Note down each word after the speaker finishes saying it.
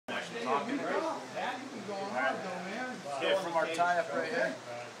a tie-up right here.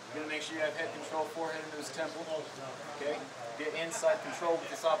 You're going to make sure you have head control, forehead into his temple. Okay? Get inside control with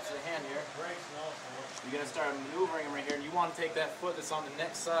this opposite hand here. You're going to start maneuvering him right here, and you want to take that foot that's on the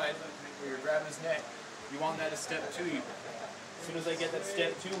neck side, where you're grabbing his neck. You want that to step to you. As soon as I get that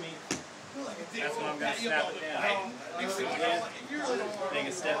step to me, that's when I'm going to snap it down. Make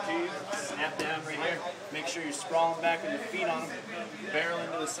a step to you, snap down right here. Make sure you're sprawling back with your feet on him. Barrel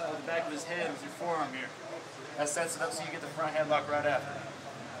into the back of his head with your forearm here. That sets it up so you get the front headlock right after.